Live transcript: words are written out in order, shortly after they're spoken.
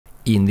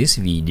In this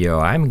video,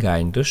 I'm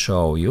going to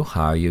show you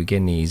how you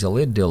can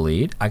easily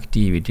delete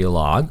activity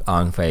log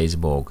on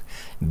Facebook.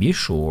 Be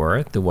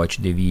sure to watch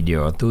the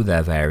video to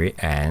the very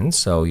end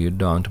so you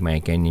don't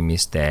make any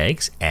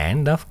mistakes,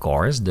 and of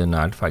course do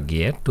not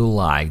forget to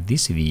like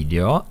this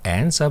video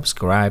and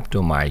subscribe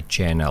to my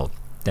channel.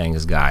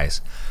 Thanks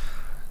guys.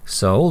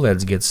 So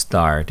let's get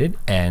started,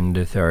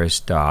 and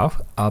first off,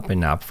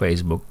 open up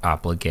Facebook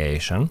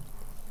application.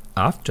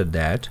 After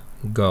that,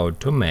 go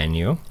to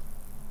menu.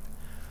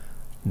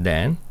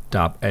 Then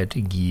tap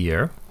at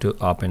gear to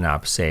open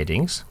up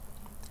settings,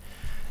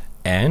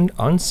 and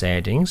on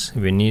settings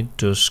we need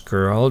to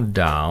scroll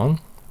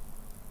down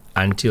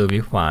until we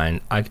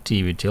find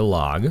activity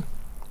log,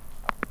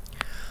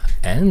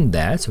 and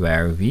that's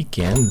where we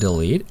can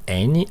delete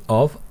any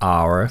of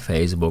our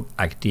Facebook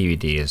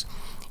activities.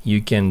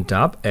 You can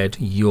tap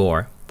at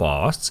your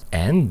posts,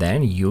 and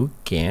then you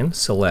can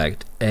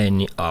select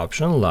any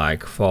option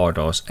like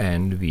photos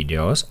and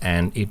videos,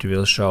 and it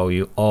will show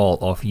you all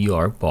of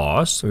your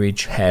posts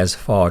which has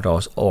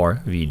photos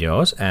or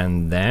videos,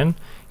 and then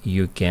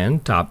you can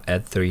tap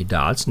at three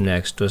dots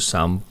next to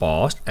some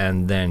post,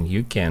 and then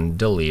you can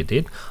delete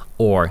it,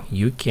 or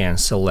you can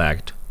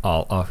select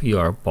all of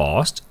your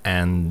posts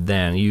and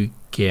then you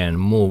can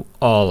move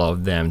all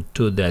of them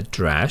to the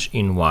trash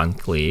in one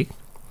click.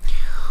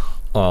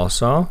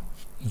 Also,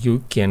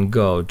 you can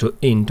go to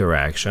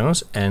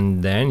interactions,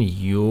 and then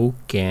you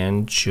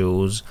can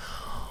choose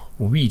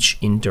which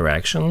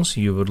interactions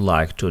you would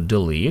like to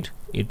delete.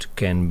 It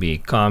can be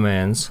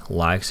comments,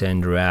 likes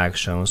and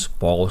reactions,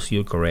 polls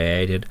you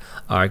created,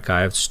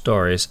 archived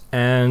stories,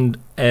 and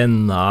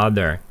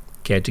another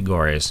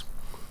categories.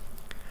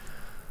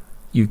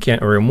 You can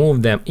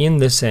remove them in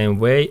the same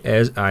way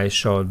as I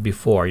showed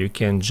before. You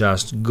can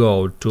just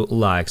go to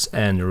likes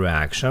and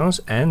reactions,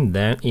 and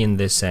then in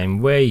the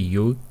same way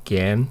you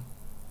can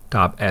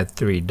tap at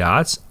three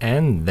dots,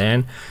 and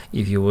then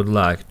if you would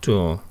like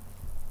to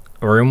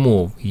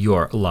remove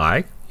your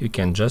like, you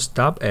can just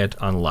tap at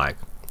unlike,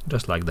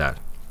 just like that.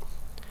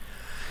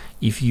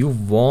 If you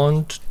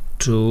want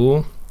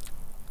to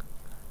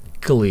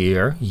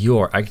clear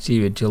your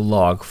activity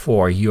log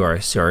for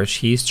your search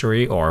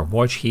history or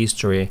watch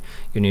history,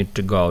 you need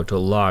to go to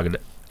logged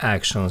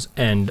actions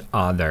and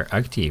other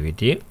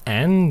activity,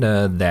 and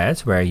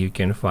that's where you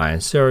can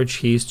find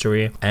search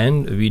history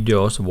and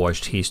videos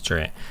watched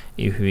history.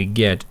 If we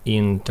get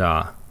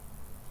into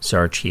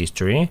search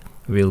history,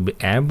 we'll be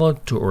able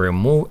to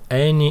remove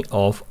any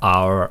of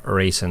our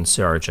recent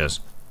searches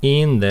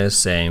in the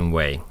same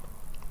way.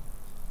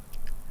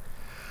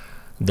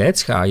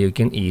 That's how you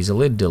can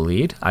easily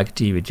delete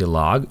activity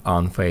log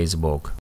on Facebook.